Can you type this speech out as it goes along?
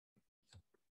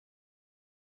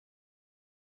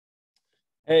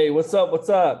Hey, what's up? What's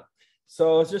up?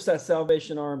 So it's just that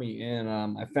Salvation Army, and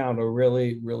I found a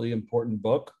really, really important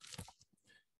book.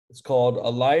 It's called A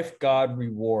Life God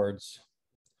Rewards: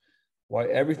 Why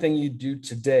Everything You Do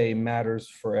Today Matters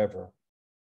Forever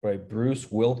by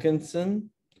Bruce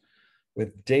Wilkinson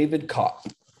with David Kopp.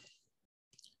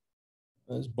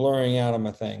 It's blurring out on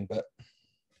my thing, but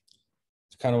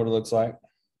it's kind of what it looks like.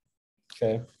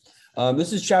 Okay.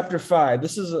 This is chapter 5.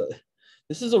 This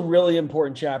is a really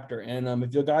important chapter, and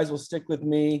if you guys will stick with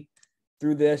me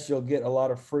through this, you'll get a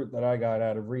lot of fruit that I got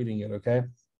out of reading it. Okay.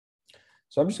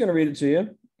 So I'm just going to read it to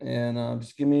you, and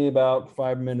just give me about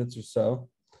 5 minutes or so,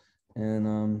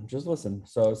 and just listen.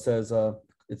 So it says,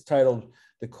 it's titled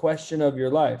 "The Question of Your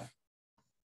Life."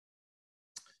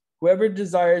 Whoever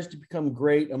desires to become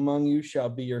great among you shall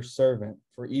be your servant.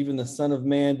 For even the Son of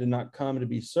Man did not come to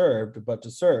be served, but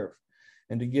to serve,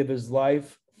 and to give his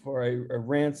life for a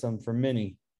ransom for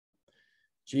many.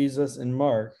 Jesus in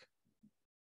Mark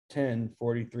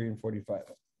 10:43 and 45.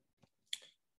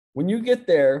 When you get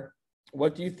there,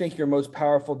 what do you think your most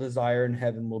powerful desire in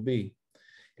heaven will be?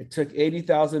 It took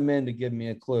 80,000 men to give me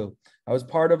a clue. I was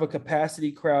part of a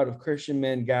capacity crowd of Christian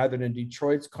men gathered in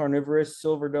Detroit's carnivorous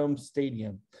Silverdome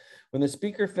Stadium. When the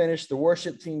speaker finished, the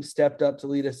worship team stepped up to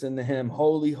lead us in the hymn,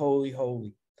 Holy, Holy,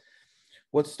 Holy.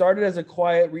 What started as a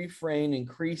quiet refrain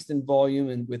increased in volume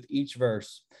and with each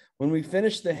verse. When we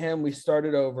finished the hymn, we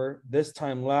started over, this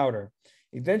time louder.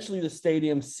 Eventually, the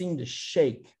stadium seemed to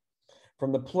shake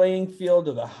from the playing field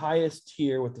to the highest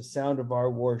tier with the sound of our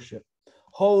worship.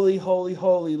 Holy, holy,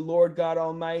 holy, Lord God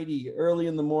Almighty. Early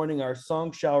in the morning, our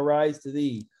song shall rise to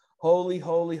thee. Holy,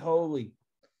 holy, holy.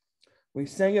 We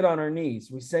sang it on our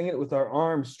knees. We sang it with our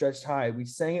arms stretched high. We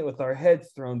sang it with our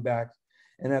heads thrown back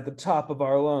and at the top of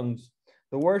our lungs.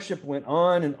 The worship went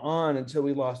on and on until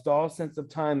we lost all sense of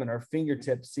time and our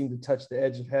fingertips seemed to touch the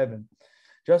edge of heaven.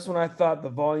 Just when I thought the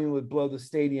volume would blow the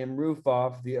stadium roof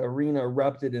off, the arena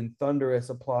erupted in thunderous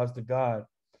applause to God.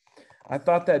 I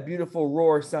thought that beautiful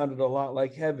roar sounded a lot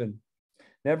like heaven.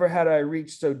 Never had I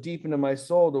reached so deep into my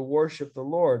soul to worship the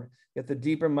Lord, yet the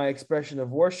deeper my expression of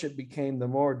worship became, the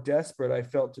more desperate I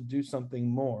felt to do something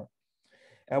more.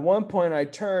 At one point, I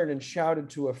turned and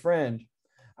shouted to a friend,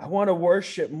 I want to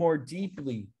worship more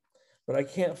deeply, but I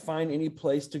can't find any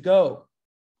place to go.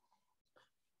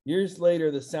 Years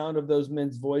later, the sound of those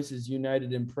men's voices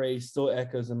united in praise still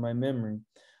echoes in my memory.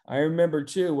 I remember,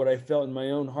 too, what I felt in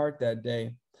my own heart that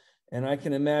day. And I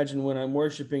can imagine when I'm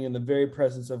worshiping in the very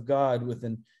presence of God with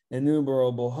an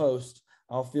innumerable host,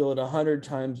 I'll feel it 100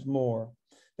 times more.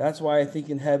 That's why I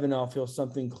think in heaven I'll feel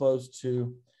something close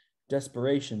to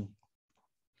desperation.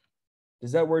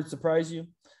 Does that word surprise you?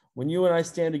 When you and I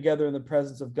stand together in the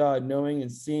presence of God, knowing and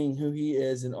seeing who he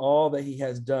is and all that he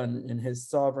has done in his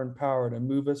sovereign power to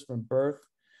move us from birth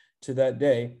to that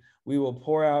day, we will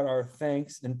pour out our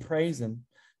thanks and praise him,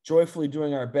 joyfully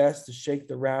doing our best to shake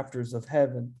the rafters of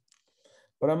heaven.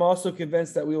 But I'm also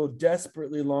convinced that we will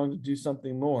desperately long to do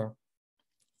something more.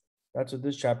 That's what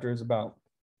this chapter is about.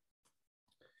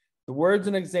 The words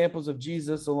and examples of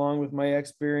Jesus, along with my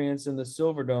experience in the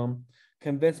Silverdome,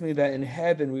 convince me that in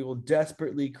heaven we will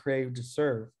desperately crave to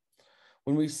serve.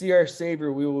 When we see our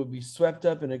Savior, we will be swept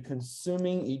up in a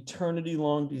consuming,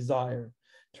 eternity-long desire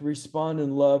to respond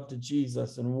in love to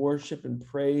Jesus, and worship and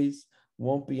praise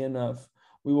won't be enough.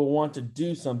 We will want to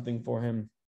do something for him.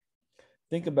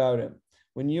 Think about it.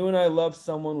 When you and I love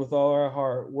someone with all our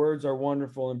heart, words are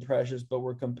wonderful and precious, but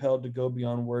we're compelled to go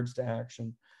beyond words to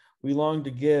action. We long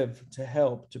to give, to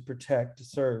help, to protect, to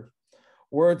serve.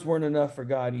 Words weren't enough for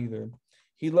God either.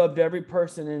 He loved every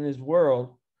person in his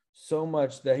world so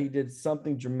much that he did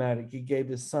something dramatic. He gave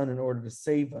his son in order to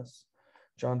save us.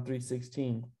 John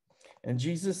 3:16. And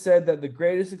Jesus said that the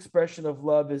greatest expression of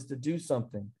love is to do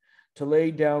something, to lay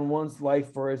down one's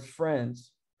life for his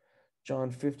friends.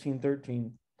 John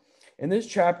 15:13. In this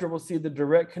chapter, we'll see the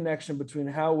direct connection between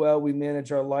how well we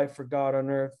manage our life for God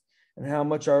on earth and how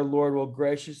much our Lord will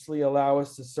graciously allow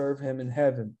us to serve him in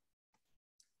heaven.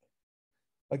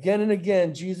 Again and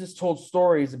again, Jesus told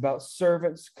stories about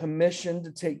servants commissioned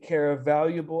to take care of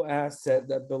valuable assets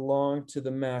that belong to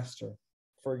the master.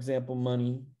 For example,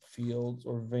 money, fields,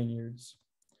 or vineyards.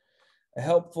 A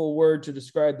helpful word to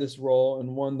describe this role,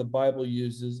 and one the Bible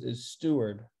uses, is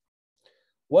steward.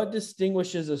 What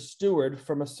distinguishes a steward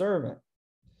from a servant?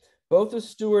 Both a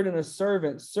steward and a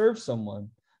servant serve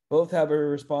someone. Both have a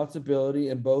responsibility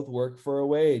and both work for a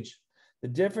wage. The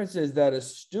difference is that a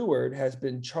steward has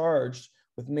been charged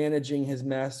with managing his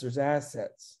master's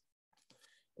assets.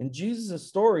 In Jesus'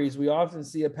 stories, we often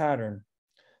see a pattern.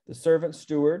 The servant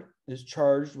steward is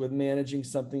charged with managing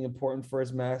something important for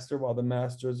his master while the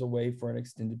master is away for an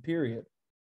extended period.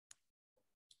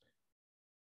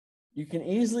 You can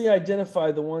easily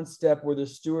identify the one step where the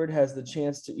steward has the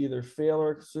chance to either fail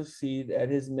or succeed at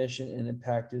his mission and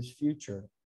impact his future.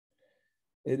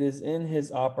 It is in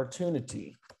his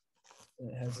opportunity.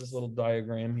 It has this little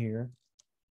diagram here.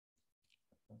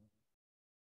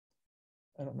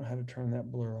 I don't know how to turn that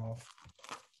blur off.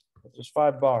 But there's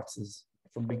 5 boxes.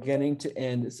 From beginning to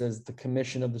end, it says the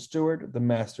commission of the steward, the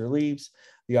master leaves,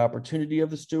 the opportunity of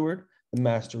the steward, the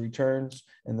master returns,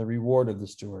 and the reward of the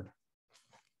steward.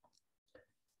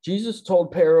 Jesus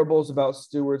told parables about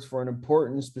stewards for an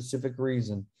important and specific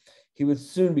reason. He would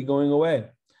soon be going away.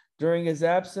 During his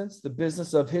absence, the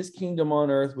business of his kingdom on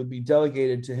earth would be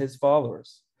delegated to his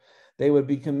followers. They would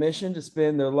be commissioned to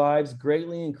spend their lives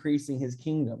greatly increasing his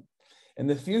kingdom. In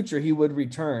the future, he would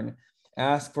return,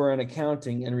 ask for an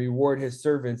accounting, and reward his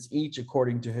servants each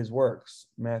according to his works.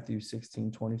 Matthew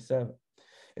 16:27.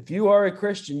 If you are a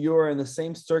Christian, you are in the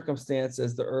same circumstance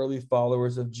as the early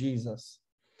followers of Jesus.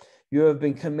 You have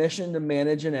been commissioned to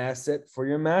manage an asset for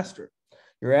your master.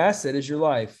 Your asset is your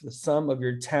life, the sum of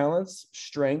your talents,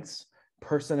 strengths,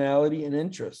 personality, and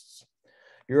interests.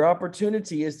 Your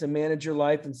opportunity is to manage your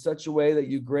life in such a way that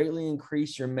you greatly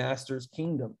increase your master's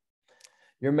kingdom.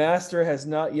 Your master has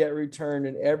not yet returned,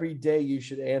 and every day you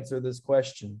should answer this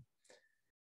question: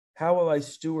 how will I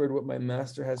steward what my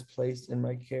master has placed in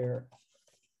my care?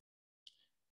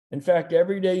 In fact,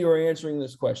 every day you are answering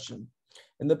this question.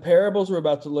 In the parables we're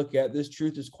about to look at, this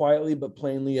truth is quietly but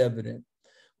plainly evident.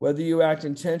 Whether you act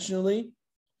intentionally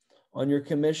on your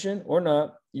commission or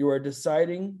not, you are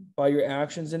deciding by your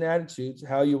actions and attitudes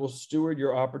how you will steward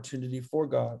your opportunity for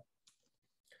God.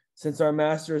 Since our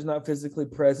master is not physically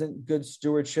present, good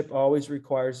stewardship always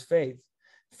requires faith.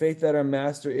 Faith that our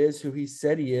master is who he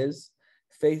said he is.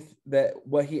 Faith that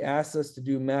what he asks us to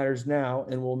do matters now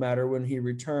and will matter when he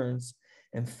returns.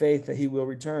 And faith that he will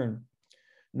return.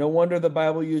 No wonder the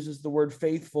Bible uses the word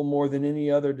faithful more than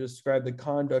any other to describe the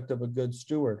conduct of a good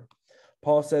steward.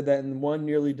 Paul said that in one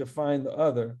nearly defined the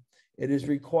other. It is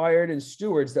required in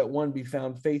stewards that one be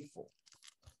found faithful.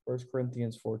 1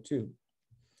 Corinthians 4:2.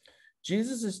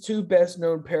 Jesus' 2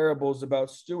 best-known parables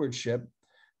about stewardship,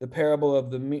 the parable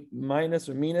of the minas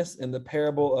and the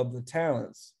parable of the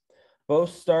talents,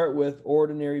 both start with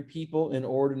ordinary people in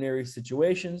ordinary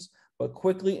situations, but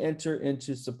quickly enter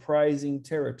into surprising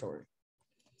territory.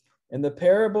 In the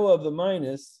parable of the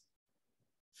minas,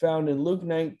 found in Luke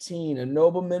 19, a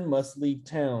nobleman must leave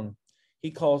town.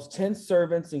 He calls 10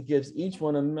 servants and gives each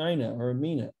one a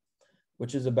mina,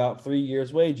 which is about 3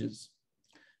 years' wages.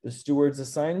 The steward's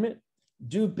assignment: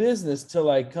 do business till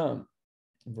I come.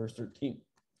 Verse 13.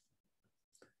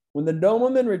 When the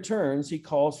nobleman returns, he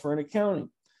calls for an accounting.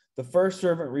 The first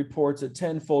servant reports a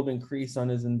 10-fold increase on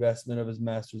his investment of his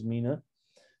master's mina.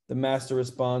 The master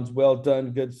responds, "Well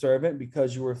done, good servant,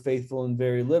 because you were faithful in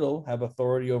very little, have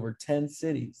authority over 10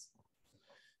 cities."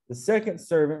 The second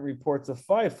servant reports a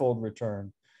 5-fold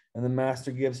return, and the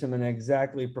master gives him an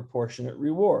exactly proportionate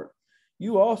reward.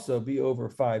 You also be over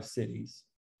 5 cities.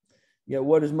 Yet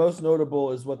what is most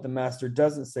notable is what the master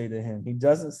doesn't say to him. He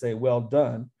doesn't say, "Well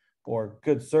done," or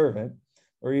 "good servant,"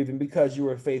 or even "because you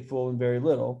were faithful in very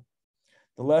little."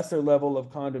 The lesser level of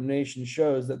condemnation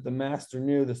shows that the master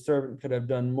knew the servant could have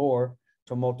done more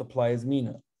to multiply his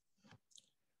mina.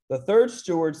 The third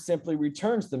steward simply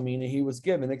returns the mina he was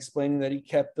given, explaining that he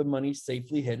kept the money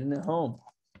safely hidden at home.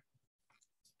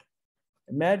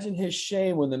 Imagine his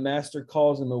shame when the master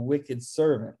calls him a wicked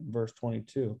servant, verse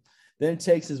 22. Then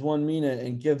takes his 1 mina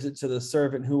and gives it to the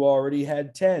servant who already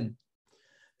had 10.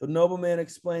 The nobleman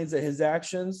explains that his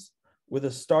actions with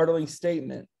a startling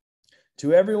statement: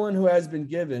 to everyone who has will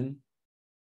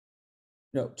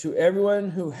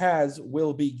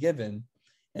be given,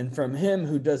 and from him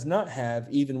who does not have,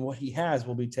 even what he has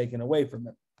will be taken away from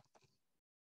him.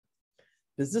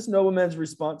 Does this nobleman's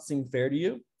response seem fair to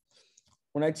you?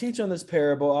 When I teach on this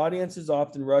parable, audiences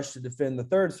often rush to defend the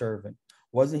third servant.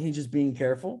 Wasn't he just being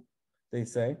careful? They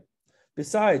say.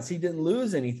 Besides, he didn't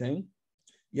lose anything.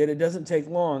 Yet it doesn't take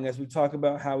long as we talk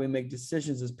about how we make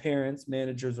decisions as parents,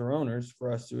 managers, or owners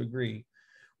for us to agree.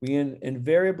 We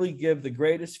invariably give the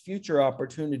greatest future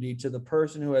opportunity to the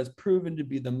person who has proven to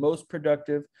be the most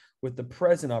productive with the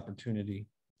present opportunity.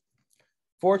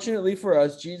 Fortunately for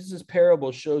us, Jesus'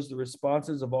 parable shows the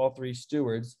responses of all 3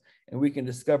 stewards, and we can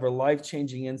discover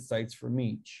life-changing insights from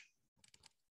each.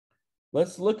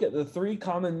 Let's look at the 3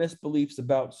 common misbeliefs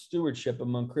about stewardship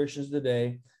among Christians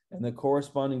today and the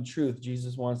corresponding truth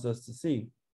Jesus wants us to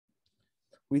see.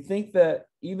 We think that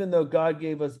even though God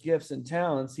gave us gifts and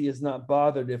talents, he is not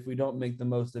bothered if we don't make the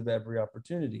most of every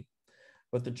opportunity.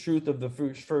 But the truth of the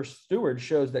first steward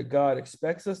shows that God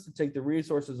expects us to take the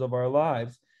resources of our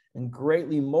lives and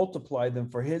greatly multiply them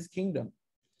for his kingdom.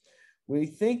 We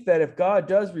think that if God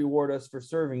does reward us for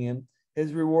serving him,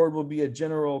 his reward will be a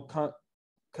general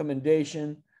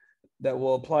commendation that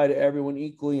will apply to everyone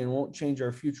equally and won't change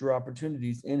our future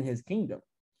opportunities in his kingdom.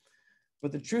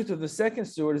 But the truth of the second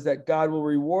steward is that God will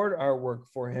reward our work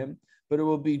for him, but it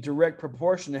will be direct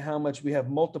proportion to how much we have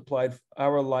multiplied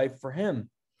our life for him.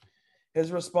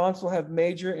 His response will have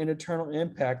major and eternal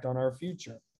impact on our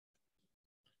future.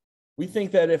 We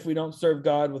think that if we don't serve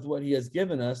God with what he has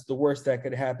given us, the worst that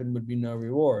could happen would be no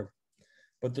reward.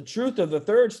 But the truth of the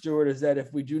third steward is that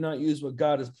if we do not use what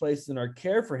God has placed in our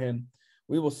care for him,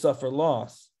 we will suffer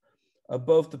loss of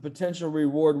both the potential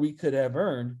reward we could have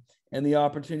earned and the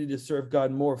opportunity to serve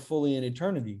God more fully in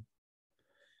eternity.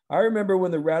 I remember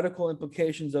when the radical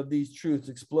implications of these truths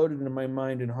exploded into my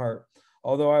mind and heart.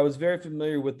 Although I was very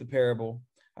familiar with the parable,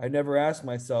 I never asked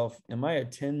myself, am I a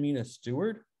 10 mina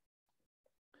steward?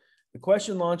 The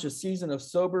question launched a season of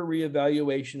sober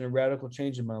reevaluation and radical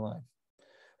change in my life.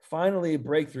 Finally, a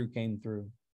breakthrough came through.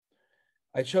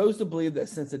 I chose to believe that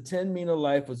since a 10 mina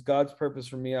life was God's purpose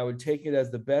for me, I would take it as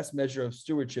the best measure of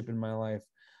stewardship in my life.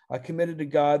 I committed to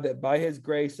God that by his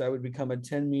grace, I would become a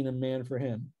 10 mina man for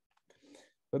him.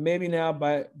 But maybe now,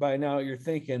 by now, you're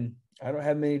thinking, I don't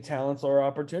have many talents or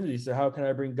opportunities, so how can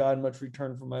I bring God much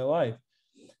return for my life?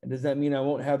 And does that mean I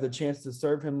won't have the chance to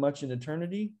serve him much in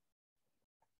eternity?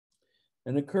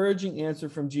 An encouraging answer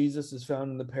from Jesus is found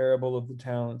in the parable of the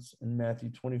talents in Matthew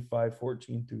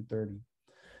 25:14 through 30.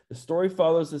 The story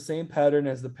follows the same pattern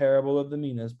as the parable of the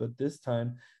minas, but this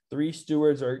time 3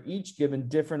 stewards are each given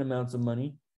different amounts of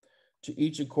money, to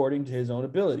each according to his own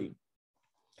ability.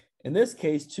 In this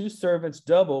case, 2 servants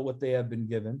double what they have been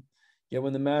given, yet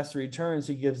when the master returns,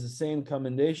 he gives the same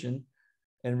commendation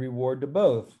and reward to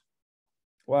both.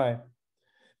 Why?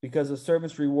 Because the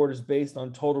servant's reward is based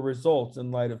on total results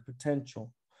in light of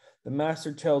potential. The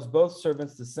master tells both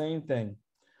servants the same thing.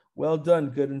 Well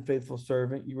done, good and faithful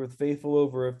servant. You were faithful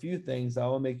over a few things. I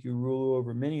will make you ruler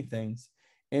over many things.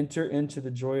 Enter into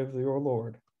the joy of your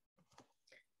Lord.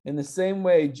 In the same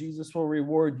way, Jesus will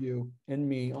reward you and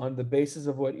me on the basis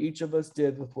of what each of us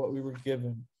did with what we were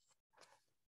given.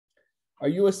 Are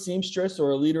you a seamstress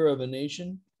or a leader of a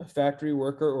nation, a factory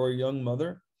worker or a young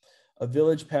mother, a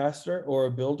village pastor or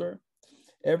a builder?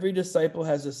 Every disciple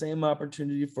has the same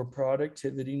opportunity for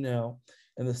productivity now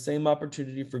and the same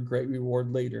opportunity for great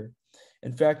reward later.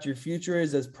 In fact, your future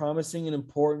is as promising and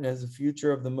important as the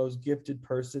future of the most gifted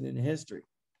person in history.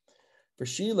 For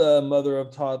Sheila, a mother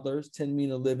of toddlers, 10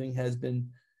 mina living has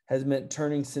meant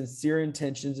turning sincere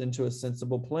intentions into a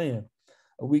sensible plan,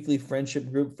 a weekly friendship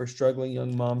group for struggling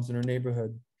young moms in her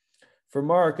neighborhood. For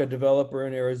Mark, a developer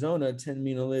in Arizona, 10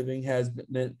 mina living has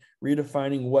meant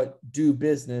redefining what do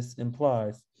business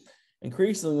implies.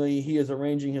 Increasingly, he is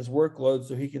arranging his workload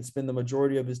so he can spend the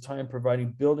majority of his time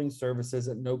providing building services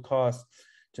at no cost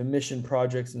to mission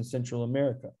projects in Central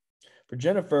America. For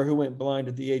Jennifer, who went blind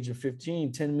at the age of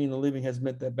 15, 10 mina living has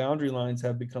meant that boundary lines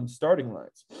have become starting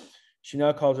lines. She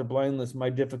now calls her blindness my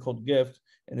difficult gift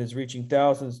and is reaching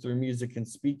thousands through music and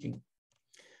speaking.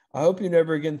 I hope you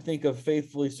never again think of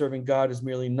faithfully serving God as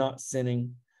merely not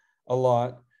sinning a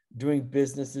lot, doing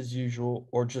business as usual,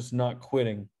 or just not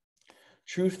quitting.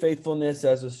 True faithfulness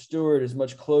as a steward is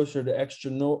much closer to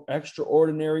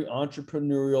extraordinary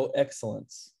entrepreneurial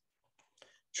excellence.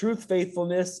 True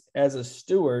faithfulness as a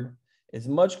steward is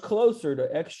much closer to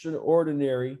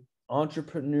extraordinary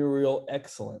entrepreneurial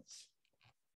excellence.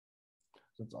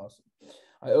 That's awesome.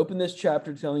 I open this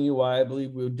chapter telling you why I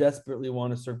believe we desperately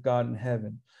want to serve God in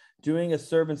heaven, doing a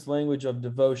servant's language of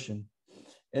devotion.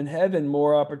 In heaven,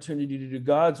 more opportunity to do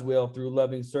God's will through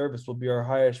loving service will be our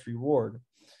highest reward.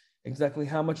 Exactly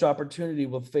how much opportunity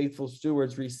will faithful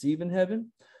stewards receive in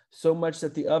heaven? So much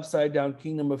that the upside down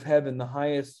kingdom of heaven, the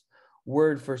highest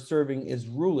word for serving, is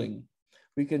ruling.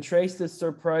 We can trace this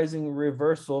surprising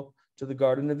reversal to the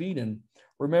Garden of Eden.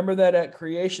 Remember that at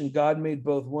creation, God made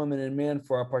both woman and man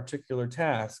for a particular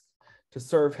task, to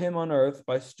serve him on earth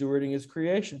by stewarding his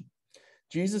creation.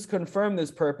 Jesus confirmed this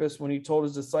purpose when he told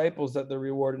his disciples that the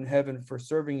reward in heaven for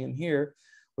serving him here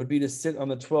would be to sit on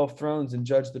the 12 thrones and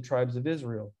judge the tribes of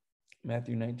Israel.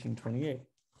 Matthew 19:28.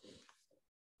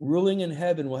 Ruling in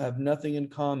heaven will have nothing in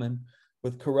common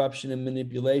with corruption and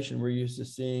manipulation we're used to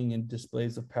seeing in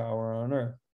displays of power on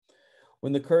earth.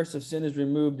 When the curse of sin is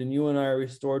removed and you and I are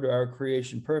restored to our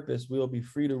creation purpose, we will be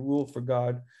free to rule for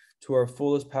God to our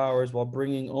fullest powers while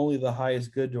bringing only the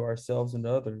highest good to ourselves and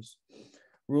others.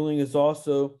 Ruling is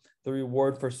also the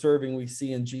reward for serving we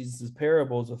see in Jesus'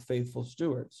 parables of faithful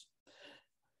stewards.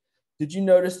 Did you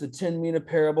notice the 10 mina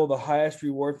parable? The highest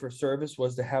reward for service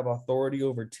was to have authority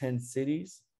over 10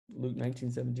 cities. Luke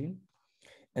 19:17.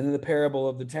 And in the parable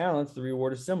of the talents, the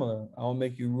reward is similar. I will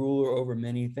make you ruler over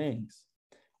many things.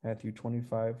 Matthew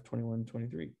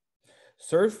 25:21-23.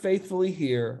 Serve faithfully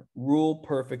here, rule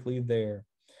perfectly there.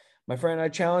 My friend, I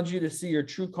challenge you to see your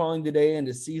true calling today and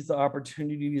to seize the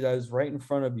opportunity that is right in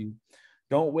front of you.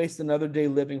 Don't waste another day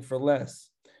living for less.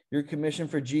 Your commission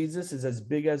for Jesus is as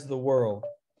big as the world.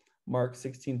 Mark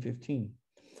 16:15.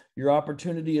 Your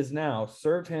opportunity is now.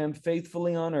 Serve him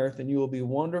faithfully on earth, and you will be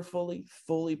wonderfully,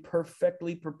 fully,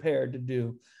 perfectly prepared to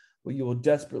do what you will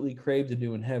desperately crave to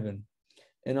do in heaven.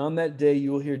 And on that day,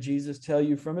 you will hear Jesus tell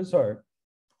you from his heart,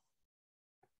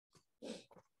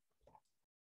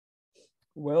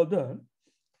 well done,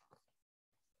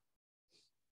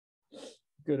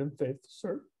 good and faithful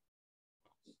servant.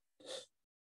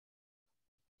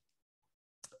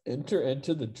 Enter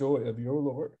into the joy of your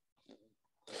Lord.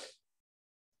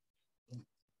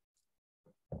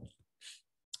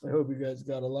 I hope you guys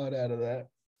got a lot out of that.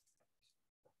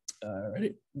 All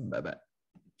righty. Bye-bye.